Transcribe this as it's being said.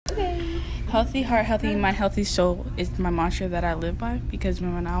Healthy heart, healthy mind, healthy soul is my mantra that I live by, because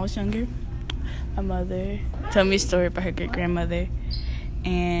when I was younger, my mother told me a story about her great grandmother,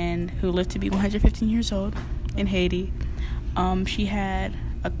 and who lived to be 115 years old in Haiti. She had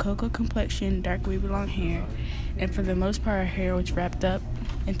a cocoa complexion, dark wavy long hair, and for the most part, her hair was wrapped up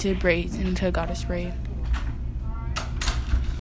into braids and until it got a braid.